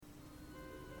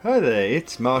Hi there,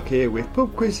 it's Mark here with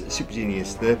Pub Quiz Super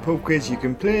Genius, the pub quiz you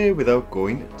can play without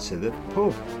going to the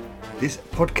pub. This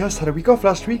podcast had a week off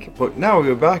last week, but now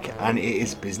we're back and it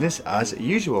is business as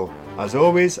usual. As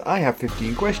always, I have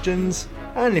 15 questions,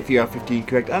 and if you have 15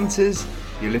 correct answers,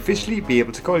 you'll officially be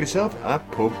able to call yourself a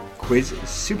Pub Quiz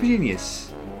Super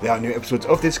Genius. There are new episodes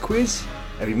of this quiz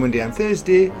every Monday and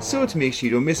Thursday, so to make sure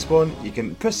you don't miss one, you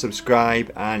can press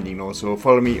subscribe and you can also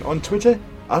follow me on Twitter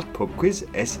at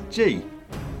PubQuizSG.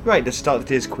 Right, let's start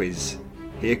today's quiz.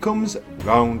 Here comes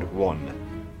round 1.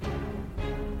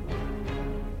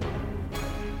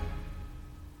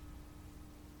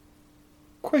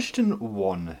 Question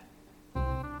 1.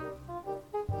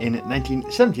 In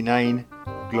 1979,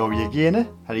 Gloria Gaynor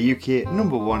had a UK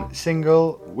number 1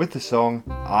 single with the song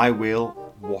I Will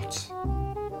What?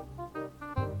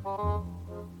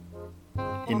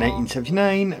 In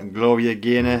 1979, Gloria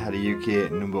Gaynor had a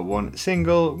UK number 1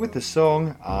 single with the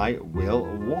song I Will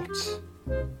What?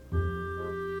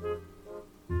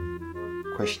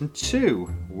 Question 2.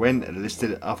 When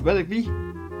listed alphabetically,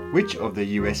 which of the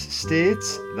US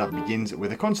states that begins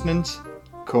with a consonant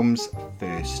comes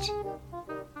first?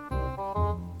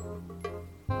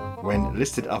 When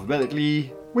listed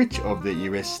alphabetically, which of the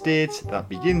US states that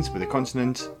begins with a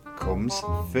consonant comes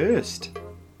first?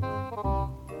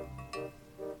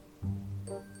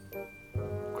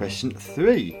 Question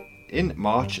 3. In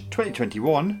March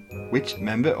 2021, which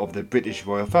member of the British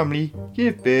royal family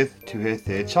gave birth to her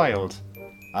third child,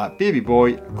 a baby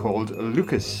boy called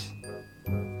Lucas?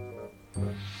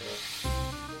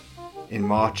 In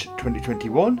March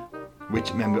 2021,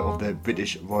 which member of the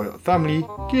British royal family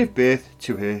gave birth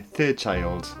to her third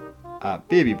child, a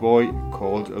baby boy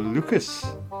called Lucas?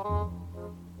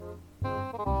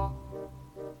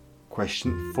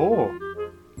 Question 4.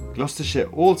 Gloucestershire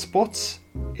Old Spots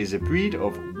is a breed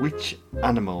of which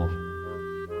animal?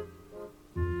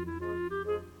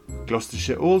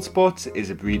 Gloucestershire Old Spots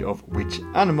is a breed of which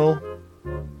animal?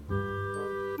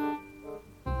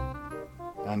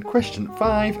 And question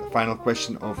 5, final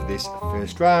question of this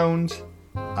first round.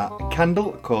 A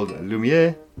candle called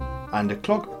Lumiere and a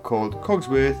clock called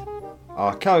Cogsworth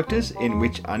are characters in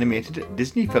which animated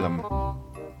Disney film?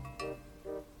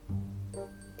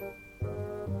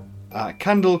 A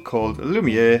candle called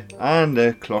Lumiere and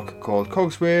a clock called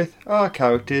Cogsworth are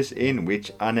characters in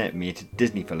which animated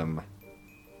Disney film?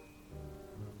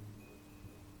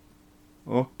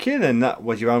 Okay then, that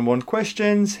was your round 1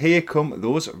 questions. Here come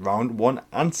those round 1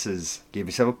 answers. Give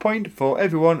yourself a point for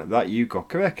everyone that you got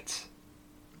correct.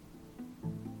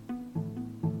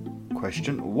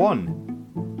 Question 1.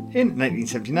 In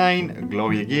 1979,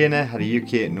 Gloria Gaynor had a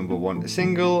UK number 1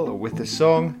 single with the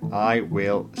song I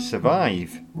Will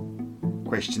Survive.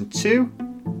 Question 2.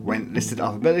 When listed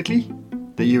alphabetically,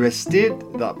 the US state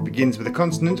that begins with a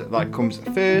consonant that comes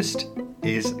first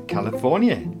is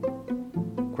California.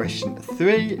 Question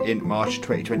 3. In March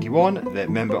 2021, the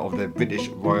member of the British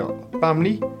royal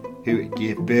family who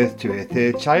gave birth to her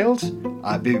third child,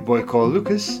 a baby boy called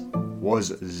Lucas,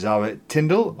 was Zara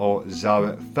Tindall or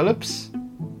Zara Phillips.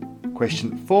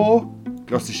 Question 4.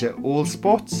 Gloucestershire Old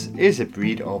Spots is a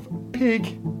breed of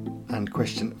pig. And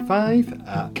question 5,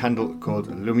 a candle called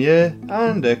Lumiere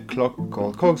and a clock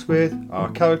called Cogsworth are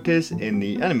characters in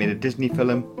the animated Disney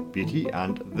film Beauty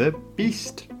and the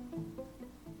Beast.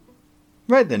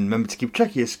 Right then, remember to keep track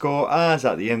of your score, as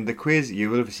at the end of the quiz you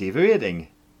will receive a rating.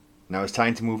 Now it's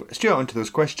time to move straight on to those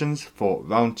questions for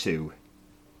round 2.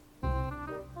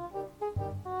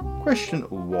 Question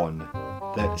 1.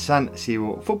 The San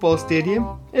Siro football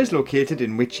stadium is located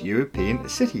in which European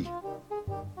city?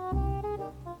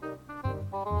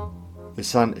 The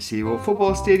San Siro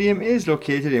football stadium is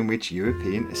located in which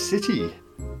European city?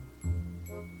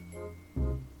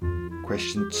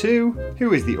 Question 2.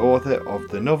 Who is the author of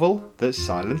the novel The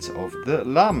Silence of the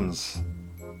Lambs?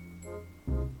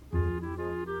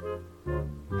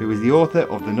 Who is the author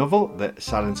of the novel The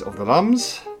Silence of the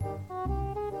Lambs?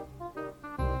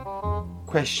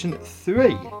 Question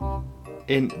 3.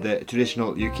 In the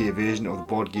traditional UK version of the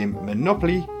board game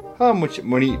Monopoly, how much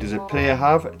money does a player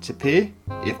have to pay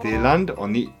if they land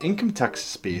on the income tax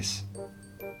space?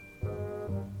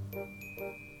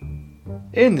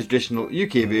 In the traditional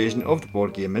UK version of the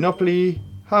board game Monopoly,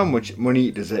 how much money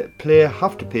does a player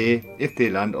have to pay if they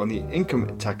land on the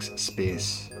income tax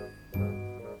space?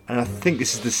 And I think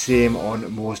this is the same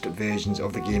on most versions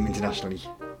of the game internationally.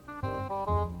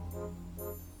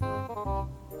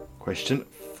 Question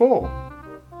 4.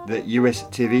 The US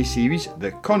TV series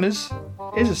The Conners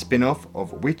is a spin-off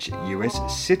of which US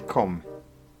sitcom?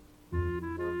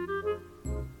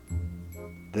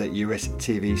 The US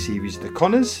TV series The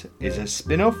Conners is a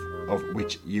spin-off of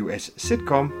which US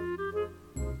sitcom?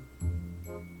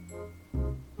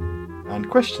 And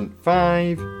question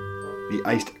 5. The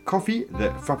iced coffee, the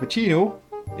Frappuccino,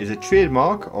 is a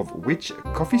trademark of which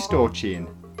coffee store chain?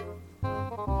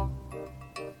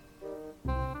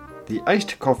 The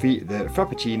iced coffee, the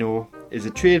Frappuccino, is a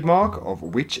trademark of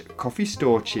which coffee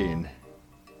store chain?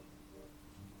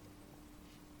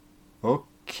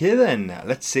 Okay then,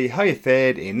 let's see how you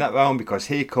fared in that round, because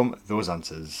here come those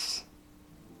answers.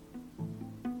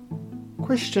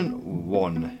 Question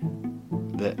 1.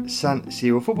 The San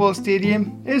Siro football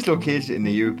stadium is located in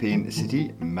the European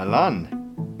city Milan.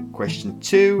 Question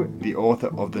 2. The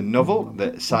author of the novel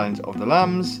The Silence of the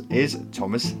Lambs is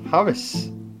Thomas Harris.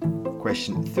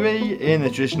 Question 3. In the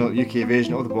traditional UK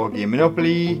version of the board game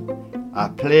Monopoly, a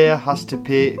player has to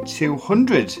pay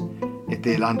 200 if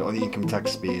they land on the income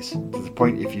tax space. To the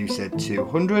point if you said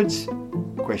 200.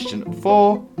 Question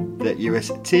 4. The US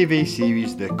TV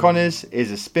series The Conners is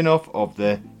a spin-off of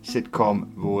the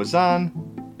sitcom Roseanne.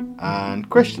 And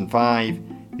question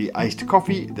 5. The iced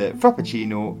coffee, the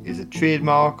Frappuccino, is a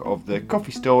trademark of the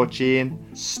coffee store chain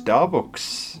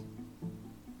Starbucks.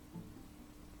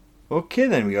 Okay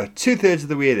then, we are 2/3 of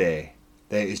the way there.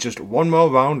 There is just one more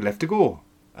round left to go.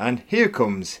 And here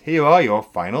are your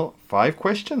final 5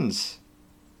 questions.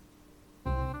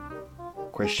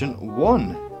 Question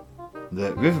 1.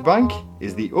 The Riverbank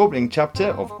is the opening chapter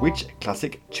of which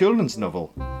classic children's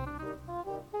novel?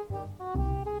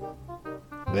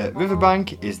 The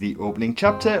Riverbank is the opening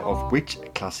chapter of which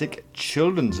classic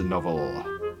children's novel?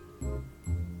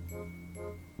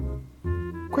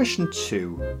 Question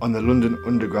 2. On the London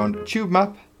Underground tube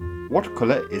map, what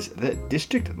colour is the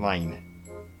district line?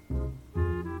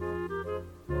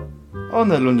 On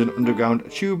the London Underground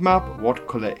tube map, what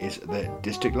colour is the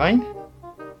district line?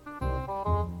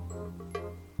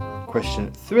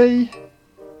 Question 3.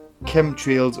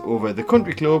 Chemtrails Over the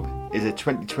Country Club is a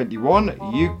 2021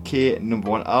 UK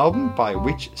 #1 album by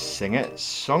which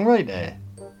singer-songwriter?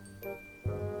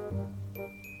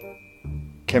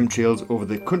 Chemtrails Over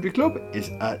the Country Club is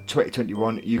a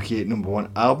 2021 UK #1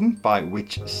 album by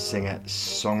which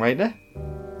singer-songwriter?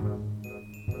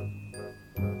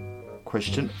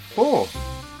 Question 4.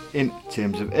 In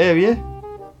terms of area,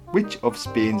 which of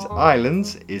Spain's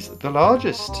islands is the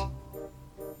largest?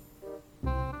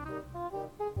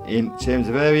 In terms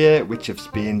of area, which of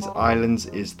Spain's islands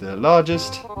is the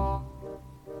largest?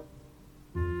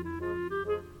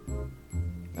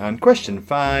 And question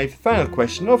 5, final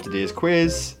question of today's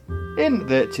quiz. In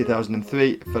the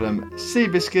 2003 film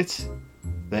Seabiscuit,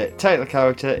 the title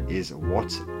character is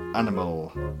what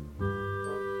animal?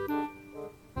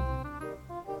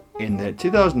 In the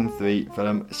 2003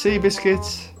 film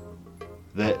Seabiscuit,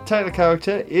 the title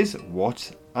character is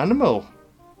what animal?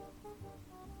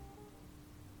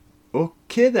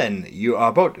 Okay then, you are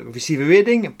about to receive a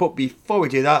rating, but before we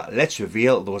do that, let's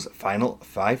reveal those final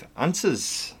 5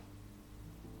 answers.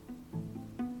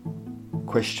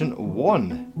 Question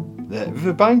 1. The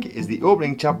Riverbank is the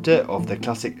opening chapter of the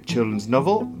classic children's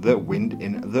novel The Wind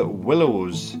in the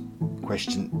Willows.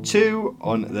 Question 2.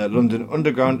 On the London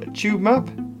Underground tube map,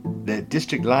 the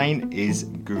district line is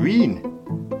green.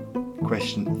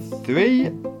 Question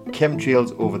 3.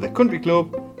 Chemtrails Over the Country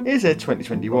Club is a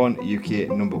 2021 UK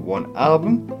 #1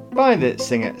 album by the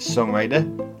singer-songwriter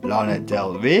Lana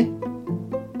Del Rey.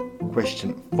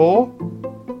 Question 4.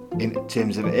 In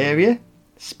terms of area,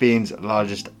 Spain's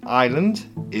largest island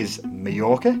is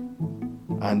Mallorca.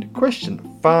 And question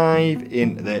 5.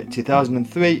 In the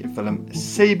 2003 film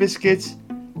Seabiscuit,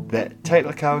 the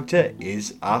title character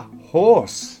is a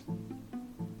horse.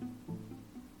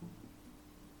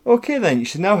 Okay then, you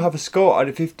should now have a score out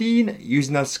of 15.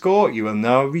 Using that score, you will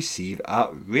now receive a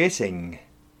rating.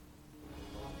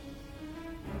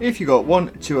 If you got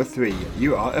 1, 2 or 3,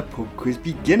 you are a pub quiz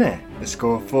beginner. A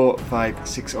score of 4, 5,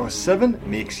 6 or 7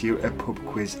 makes you a pub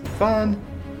quiz fan.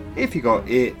 If you got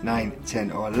 8, 9, 10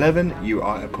 or 11, you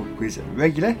are a pub quiz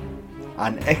regular.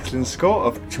 An excellent score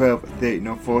of 12, 13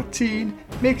 or 14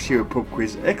 makes you a pub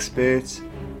quiz expert.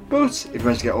 But if you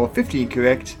manage to get all 15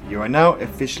 correct, you are now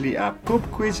officially a pub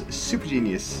quiz super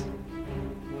genius.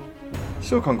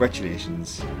 So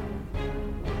congratulations.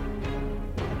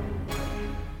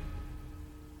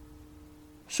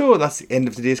 So that's the end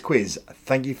of today's quiz.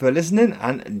 Thank you for listening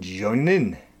and joining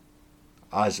in.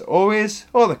 As always,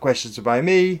 all the questions were by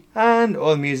me and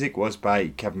all the music was by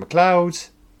Kevin MacLeod.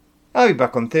 I'll be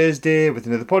back on Thursday with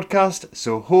another podcast,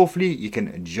 so hopefully you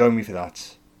can join me for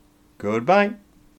that. Goodbye.